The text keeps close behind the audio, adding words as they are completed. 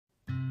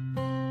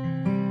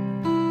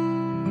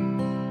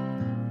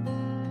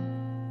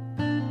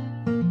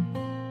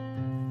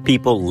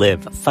People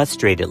live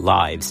frustrated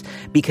lives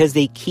because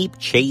they keep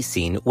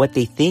chasing what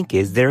they think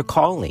is their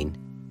calling.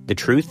 The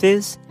truth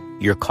is,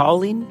 your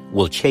calling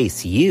will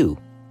chase you.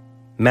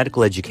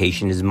 Medical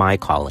education is my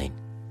calling.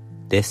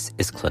 This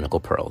is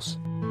Clinical Pearls.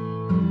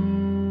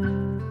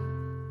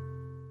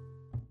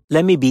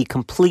 Let me be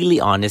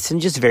completely honest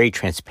and just very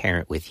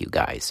transparent with you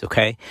guys,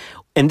 okay?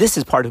 And this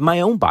is part of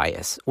my own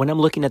bias when I'm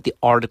looking at the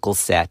article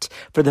set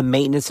for the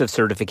maintenance of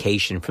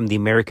certification from the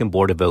American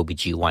Board of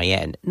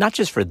OBGYN, not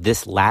just for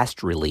this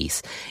last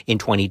release in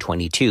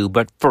 2022,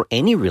 but for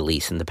any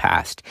release in the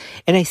past.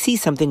 And I see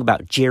something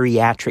about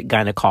geriatric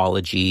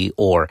gynecology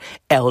or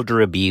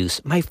elder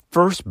abuse. My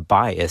first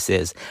bias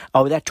is,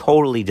 oh, that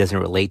totally doesn't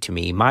relate to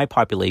me. My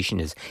population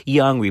is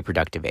young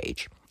reproductive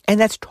age. And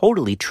that's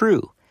totally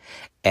true.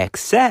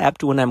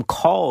 Except when I'm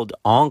called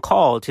on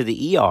call to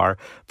the ER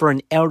for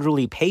an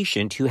elderly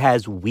patient who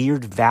has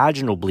weird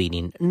vaginal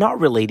bleeding, not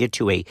related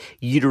to a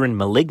uterine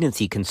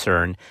malignancy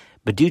concern,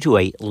 but due to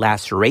a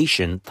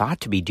laceration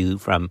thought to be due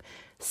from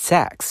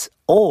sex,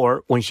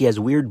 or when she has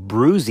weird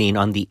bruising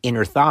on the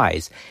inner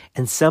thighs,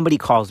 and somebody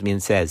calls me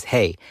and says,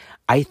 hey,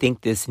 I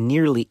think this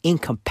nearly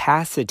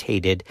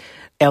incapacitated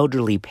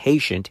elderly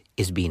patient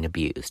is being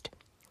abused.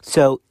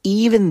 So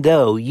even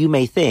though you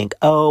may think,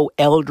 oh,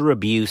 elder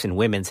abuse and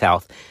women's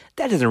health,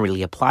 that doesn't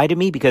really apply to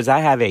me because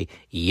I have a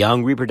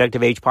young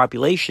reproductive age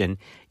population,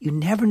 you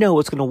never know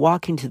what's going to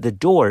walk into the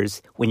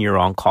doors when you're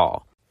on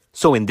call.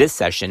 So in this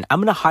session, I'm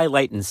going to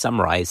highlight and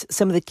summarize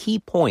some of the key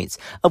points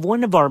of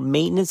one of our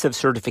maintenance of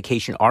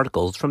certification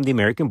articles from the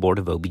American Board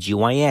of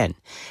OBGYN.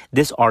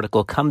 This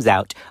article comes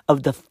out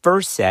of the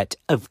first set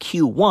of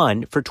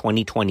Q1 for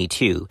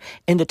 2022,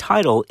 and the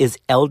title is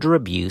Elder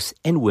Abuse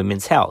and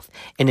Women's Health,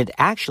 and it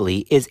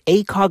actually is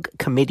ACOG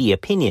Committee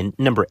Opinion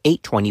number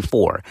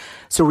 824.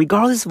 So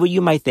regardless of what you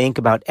might think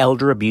about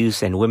elder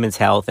abuse and women's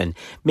health, and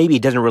maybe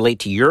it doesn't relate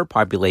to your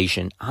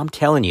population, I'm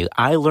telling you,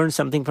 I learned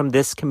something from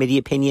this committee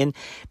opinion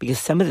because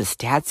some of the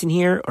stats in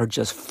here are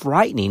just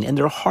frightening and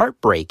they're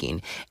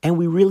heartbreaking. And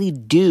we really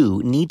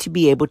do need to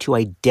be able to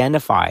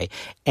identify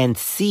and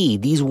see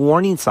these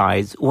warning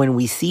signs when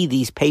we see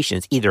these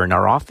patients either in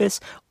our office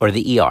or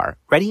the ER.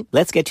 Ready?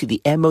 Let's get to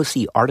the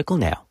MOC article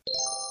now.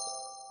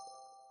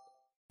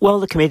 Well,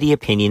 the committee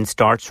opinion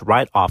starts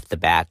right off the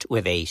bat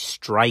with a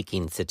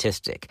striking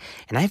statistic,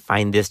 and I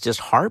find this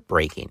just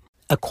heartbreaking.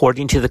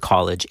 According to the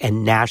college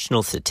and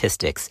national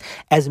statistics,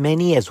 as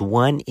many as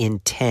 1 in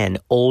 10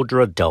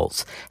 older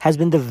adults has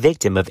been the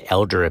victim of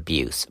elder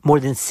abuse. More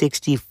than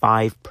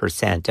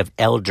 65% of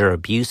elder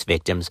abuse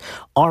victims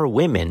are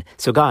women.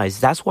 So guys,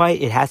 that's why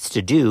it has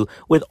to do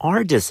with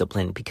our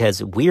discipline,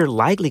 because we're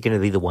likely going to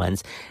be the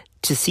ones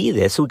to see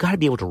this. So we've got to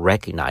be able to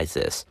recognize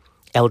this.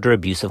 Elder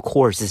abuse, of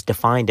course, is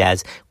defined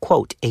as,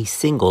 quote, a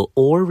single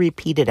or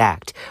repeated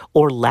act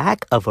or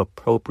lack of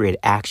appropriate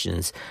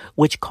actions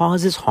which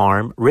causes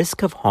harm,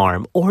 risk of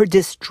harm, or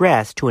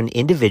distress to an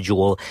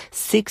individual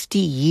 60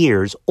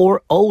 years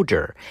or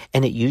older.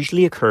 And it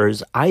usually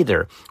occurs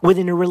either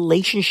within a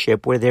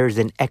relationship where there's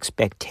an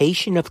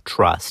expectation of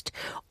trust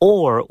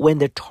or when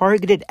the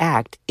targeted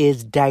act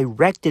is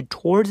directed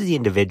towards the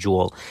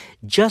individual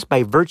just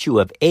by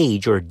virtue of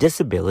age or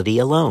disability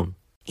alone.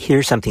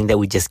 Here's something that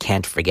we just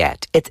can't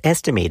forget. It's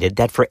estimated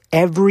that for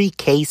every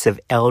case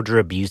of elder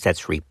abuse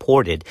that's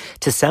reported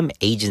to some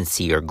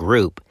agency or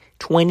group,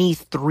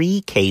 23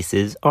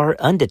 cases are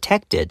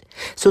undetected.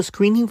 So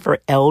screening for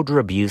elder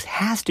abuse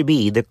has to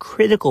be the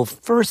critical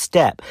first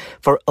step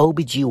for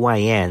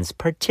OBGYNs,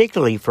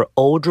 particularly for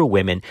older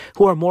women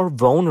who are more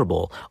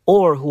vulnerable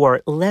or who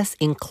are less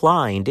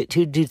inclined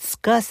to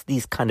discuss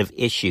these kind of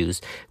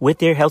issues with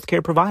their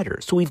healthcare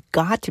providers. So we've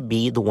got to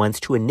be the ones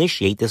to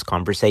initiate this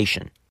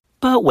conversation.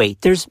 But wait,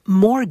 there's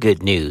more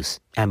good news.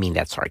 I mean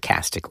that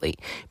sarcastically,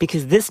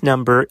 because this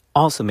number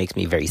also makes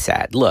me very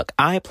sad. Look,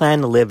 I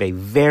plan to live a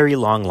very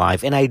long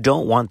life, and I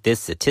don't want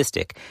this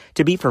statistic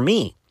to be for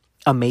me.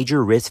 A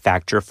major risk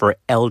factor for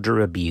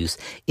elder abuse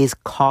is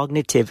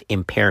cognitive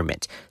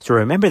impairment. So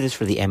remember this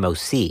for the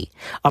MOC.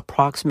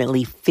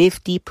 Approximately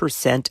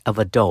 50% of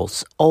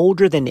adults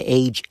older than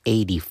age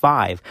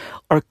 85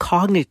 are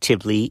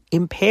cognitively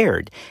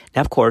impaired. Now,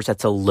 of course,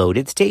 that's a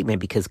loaded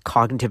statement because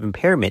cognitive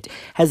impairment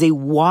has a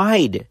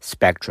wide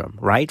spectrum,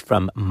 right?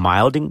 From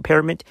mild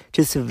impairment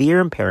to severe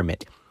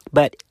impairment.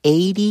 But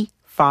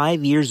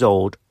 85 years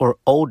old or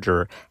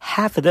older,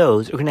 half of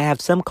those are going to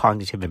have some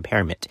cognitive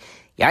impairment.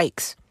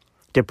 Yikes.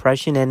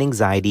 Depression and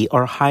anxiety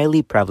are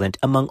highly prevalent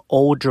among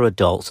older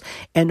adults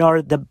and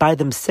are by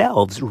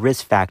themselves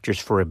risk factors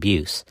for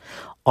abuse.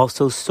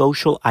 Also,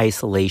 social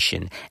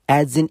isolation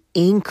adds an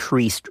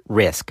increased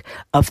risk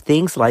of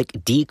things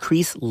like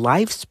decreased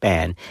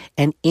lifespan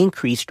and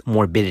increased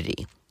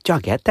morbidity. Did y'all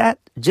get that?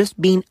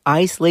 Just being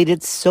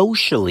isolated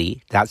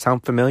socially, that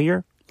sound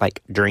familiar?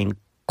 Like during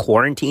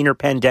quarantine or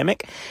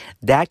pandemic?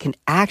 That can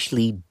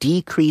actually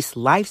decrease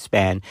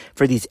lifespan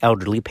for these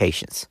elderly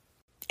patients.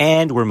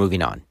 And we're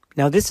moving on.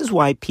 Now, this is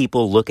why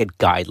people look at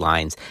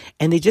guidelines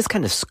and they just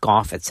kind of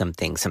scoff at some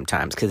things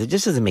sometimes because it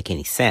just doesn't make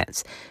any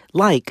sense.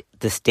 Like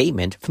the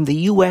statement from the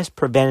U.S.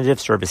 Preventative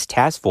Service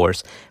Task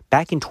Force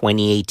back in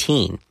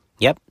 2018.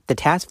 Yep, the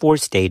task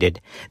force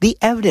stated, the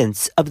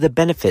evidence of the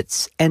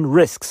benefits and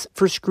risks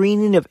for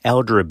screening of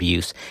elder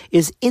abuse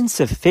is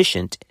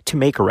insufficient to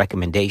make a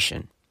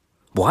recommendation.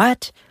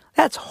 What?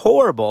 That's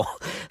horrible.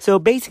 So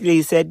basically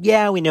he said,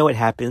 yeah, we know what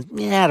happens.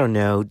 Yeah, I don't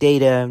know.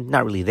 Data,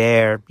 not really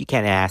there. You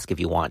can't ask if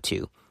you want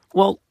to.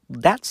 Well,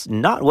 that's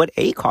not what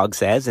ACOG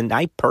says, and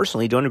I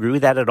personally don't agree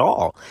with that at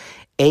all.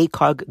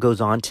 ACOG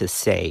goes on to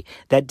say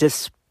that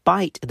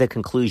despite the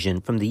conclusion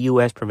from the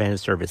U.S.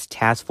 Preventive Service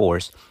Task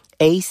Force,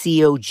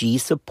 ACOG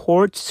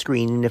supports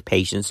screening of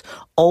patients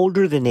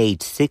older than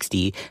age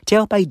 60 to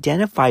help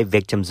identify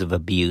victims of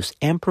abuse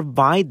and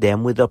provide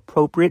them with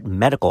appropriate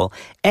medical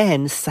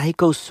and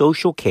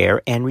psychosocial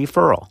care and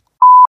referral.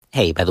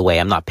 Hey, by the way,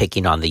 I'm not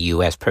picking on the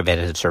U.S.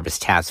 Preventive Service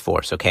Task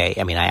Force, okay?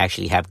 I mean, I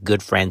actually have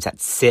good friends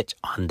that sit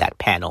on that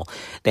panel.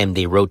 Then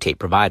they rotate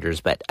providers,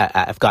 but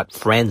I've got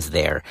friends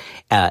there.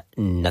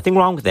 Nothing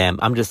wrong with them.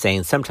 I'm just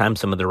saying sometimes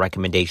some of the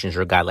recommendations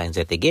or guidelines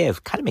that they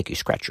give kind of make you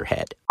scratch your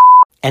head.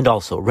 And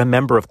also,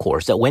 remember, of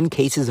course, that when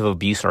cases of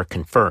abuse are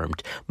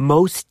confirmed,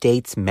 most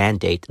states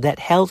mandate that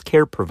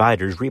healthcare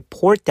providers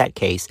report that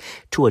case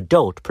to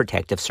Adult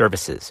Protective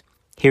Services.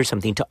 Here's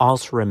something to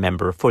also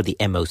remember for the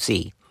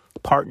MOC.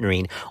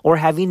 Partnering or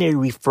having a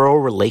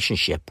referral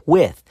relationship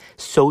with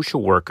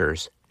social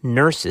workers,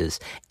 nurses,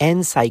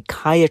 and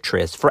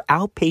psychiatrists for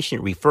outpatient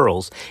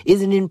referrals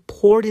is an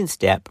important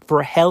step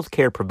for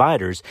healthcare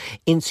providers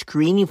in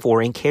screening for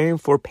and caring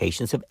for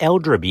patients of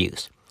elder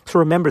abuse. So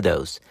remember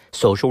those,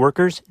 social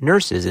workers,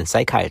 nurses, and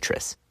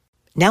psychiatrists.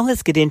 Now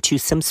let's get into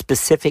some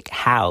specific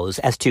hows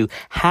as to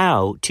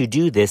how to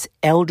do this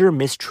elder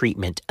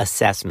mistreatment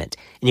assessment.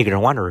 And you're going to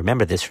want to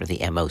remember this for the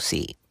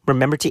MOC.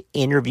 Remember to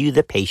interview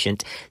the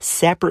patient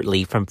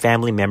separately from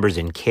family members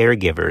and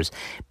caregivers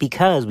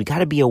because we got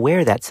to be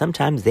aware that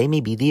sometimes they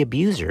may be the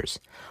abusers.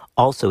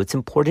 Also, it's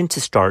important to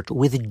start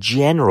with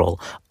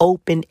general,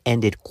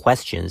 open-ended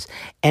questions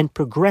and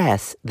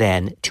progress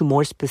then to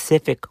more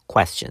specific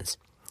questions.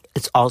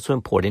 It's also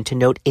important to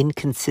note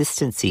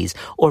inconsistencies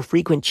or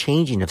frequent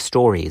changing of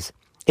stories.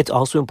 It's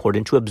also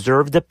important to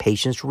observe the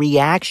patient's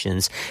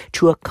reactions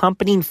to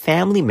accompanying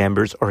family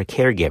members or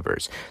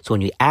caregivers. So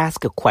when you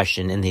ask a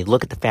question and they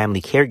look at the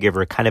family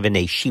caregiver kind of in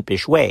a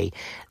sheepish way,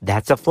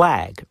 that's a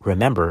flag.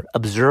 Remember,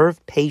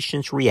 observe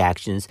patients'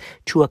 reactions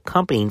to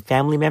accompanying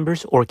family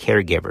members or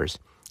caregivers.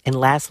 And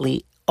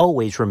lastly,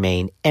 always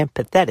remain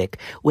empathetic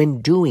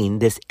when doing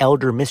this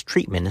elder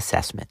mistreatment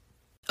assessment.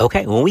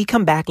 Okay, when we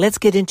come back, let's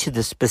get into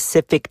the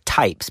specific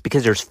types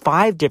because there's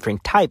 5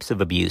 different types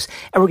of abuse,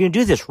 and we're going to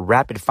do this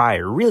rapid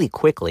fire really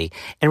quickly,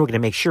 and we're going to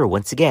make sure,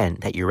 once again,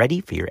 that you're ready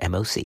for your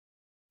MOC.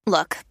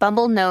 Look,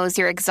 Bumble knows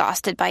you're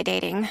exhausted by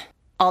dating.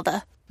 All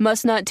the,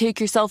 must not take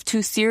yourself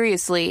too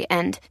seriously,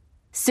 and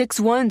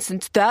 6'1"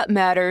 since that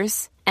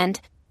matters, and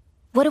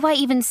what do I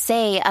even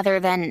say other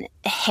than,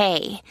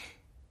 hey?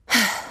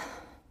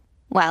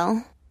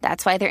 Well,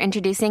 that's why they're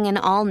introducing an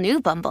all-new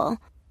Bumble.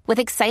 With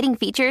exciting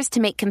features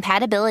to make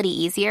compatibility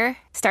easier,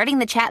 starting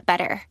the chat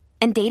better,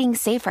 and dating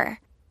safer.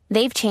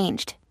 They've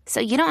changed,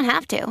 so you don't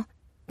have to.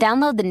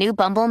 Download the new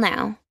Bumble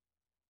now.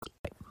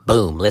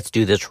 Boom, let's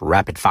do this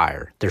rapid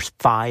fire. There's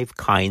 5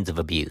 kinds of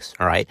abuse,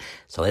 all right?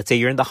 So let's say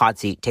you're in the hot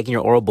seat taking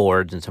your oral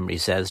boards and somebody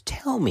says,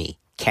 tell me,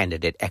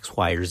 candidate X,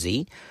 Y, or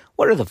Z,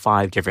 what are the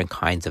 5 different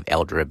kinds of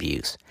elder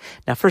abuse?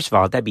 Now, first of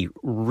all, that'd be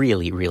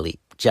really, really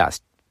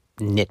just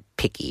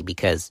nitpicky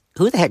because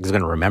who the heck is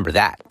going to remember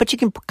that? But you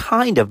can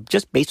kind of,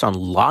 just based on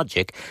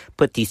logic,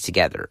 put these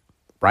together,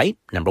 right?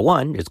 Number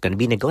 1, there's going to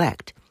be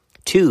neglect.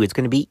 2, it's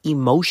going to be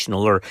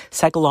emotional or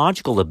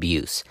psychological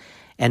abuse.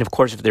 And of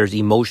course, if there's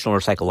emotional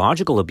or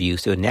psychological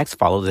abuse, it would next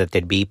follow that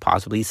there'd be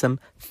possibly some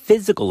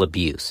physical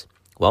abuse.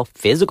 Well,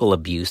 physical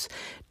abuse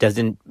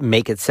doesn't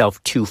make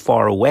itself too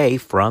far away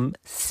from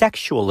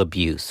sexual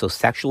abuse. So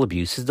sexual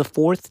abuse is the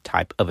 4th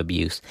type of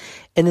abuse.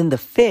 And then the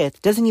 5th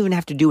doesn't even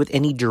have to do with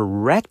any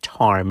direct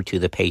harm to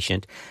the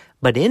patient,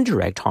 but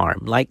indirect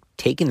harm, like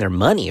taking their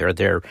money or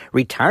their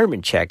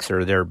retirement checks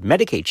or their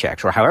Medicaid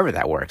checks or however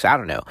that works. I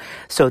don't know.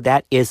 So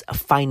that is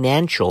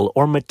financial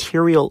or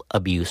material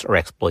abuse or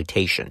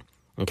exploitation.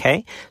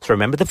 Okay? So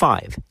remember the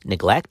 5: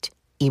 neglect,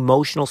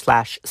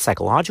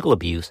 emotional/psychological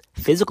abuse,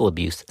 physical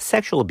abuse,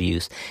 sexual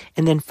abuse,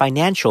 and then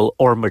financial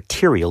or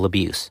material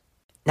abuse.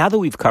 Now that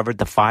we've covered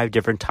the 5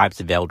 different types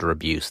of elder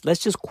abuse,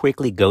 let's just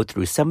quickly go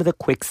through some of the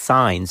quick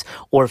signs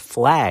or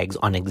flags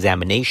on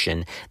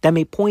examination that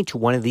may point to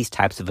one of these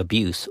types of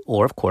abuse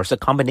or, of course, a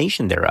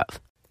combination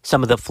thereof.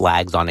 Some of the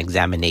flags on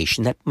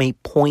examination that may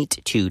point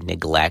to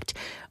neglect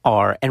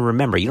are, and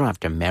remember, you don't have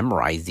to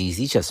memorize these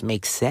just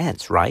make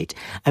sense, right?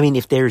 I mean,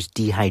 if there's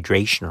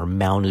dehydration or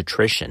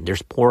malnutrition,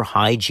 there's poor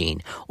hygiene,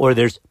 or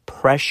there's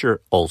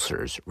pressure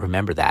ulcers,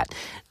 remember that.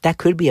 That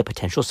could be a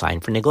potential sign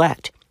for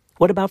neglect.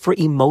 What about for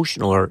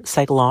emotional or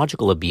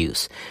psychological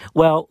abuse?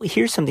 Well,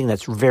 here's something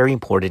that's very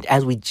important,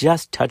 as we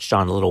just touched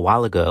on a little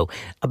while ago,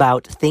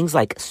 about things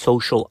like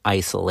social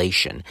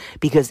isolation,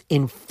 because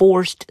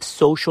enforced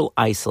social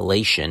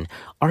isolation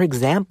are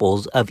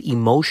examples of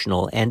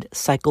emotional and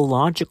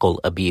psychological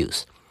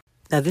abuse.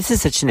 Now, this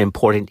is such an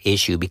important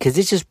issue because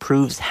it just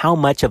proves how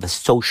much of a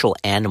social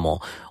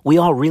animal we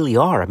all really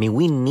are. I mean,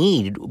 we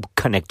need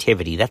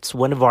connectivity. That's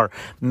one of our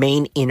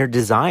main inner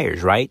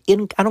desires, right?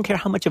 I don't care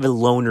how much of a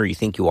loner you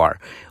think you are.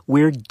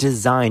 We're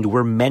designed,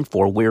 we're meant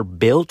for, we're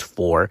built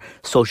for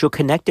social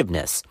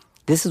connectiveness.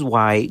 This is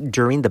why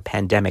during the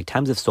pandemic,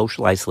 times of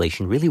social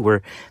isolation really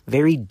were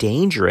very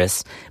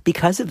dangerous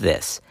because of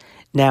this.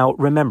 Now,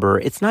 remember,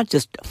 it's not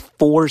just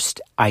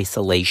forced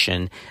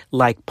isolation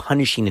like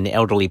punishing an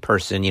elderly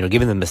person,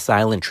 giving them a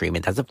silent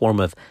treatment. That's a form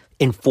of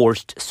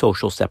enforced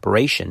social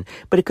separation.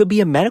 But it could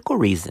be a medical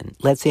reason.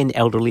 Let's say an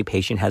elderly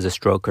patient has a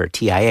stroke or a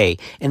TIA,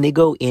 and they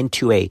go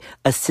into a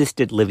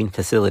assisted living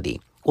facility.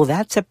 Well,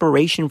 that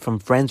separation from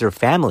friends or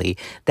family,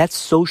 that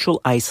social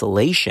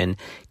isolation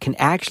can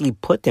actually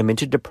put them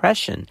into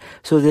depression.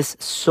 So this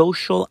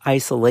social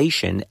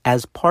isolation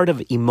as part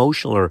of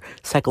emotional or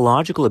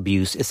psychological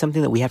abuse is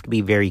something that we have to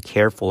be very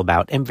careful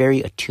about and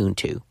very attuned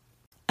to.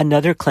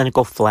 Another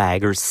clinical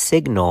flag or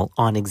signal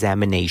on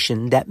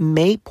examination that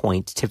may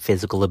point to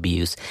physical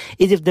abuse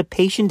is if the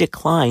patient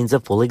declines a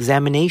full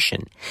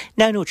examination.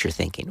 Now, I know what you're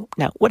thinking.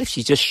 Now, what if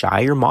she's just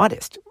shy or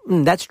modest?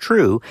 That's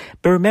true,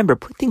 but remember,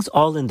 put things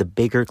all in the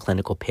bigger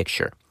clinical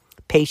picture.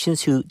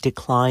 Patients who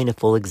decline a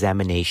full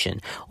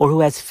examination or who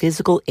has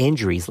physical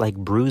injuries like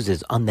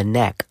bruises on the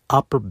neck,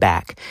 upper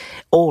back,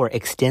 or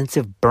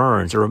extensive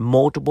burns or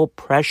multiple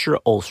pressure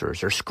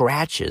ulcers or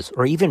scratches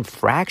or even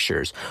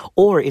fractures,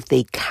 or if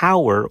they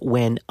cower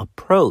when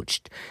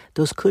approached,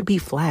 those could be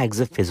flags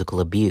of physical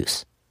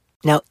abuse.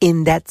 Now,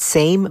 in that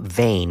same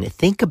vein,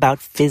 think about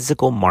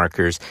physical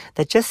markers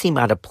that just seem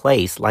out of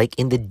place, like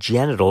in the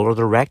genital or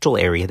the rectal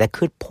area that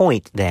could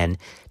point, then,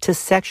 to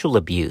sexual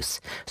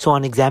abuse. So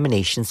on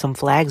examination, some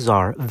flags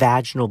are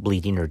vaginal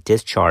bleeding or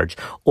discharge,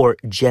 or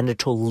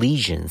genital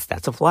lesions.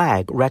 That's a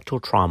flag. Rectal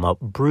trauma,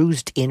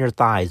 bruised inner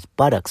thighs,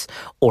 buttocks,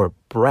 or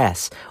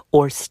breasts,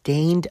 or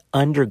stained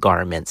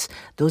undergarments.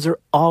 Those are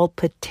all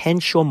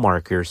potential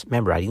markers.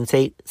 Remember, I didn't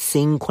say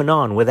sine qua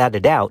non without a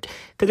doubt,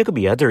 because there could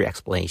be other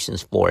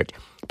explanations for it,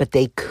 but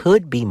they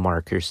could be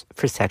markers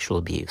for sexual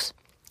abuse.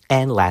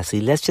 And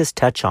lastly, let's just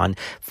touch on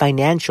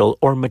financial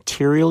or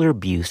material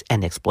abuse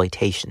and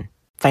exploitation.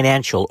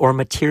 Financial or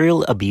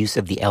material abuse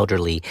of the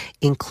elderly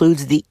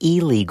includes the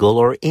illegal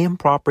or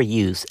improper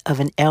use of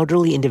an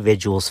elderly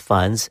individual's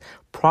funds,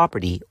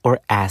 property, or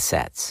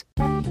assets.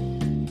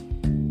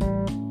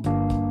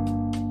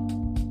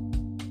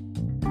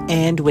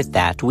 And with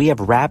that, we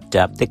have wrapped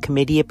up the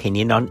committee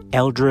opinion on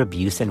elder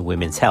abuse and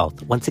women's health.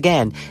 Once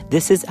again,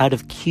 this is out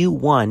of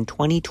Q1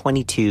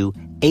 2022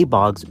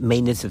 ABOG's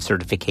Maintenance of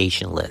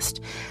Certification list.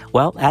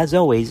 Well, as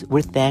always,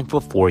 we're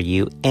thankful for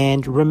you.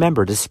 And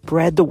remember to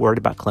spread the word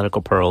about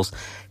Clinical Pearls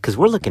because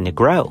we're looking to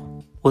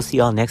grow. We'll see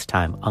y'all next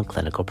time on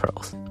Clinical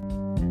Pearls.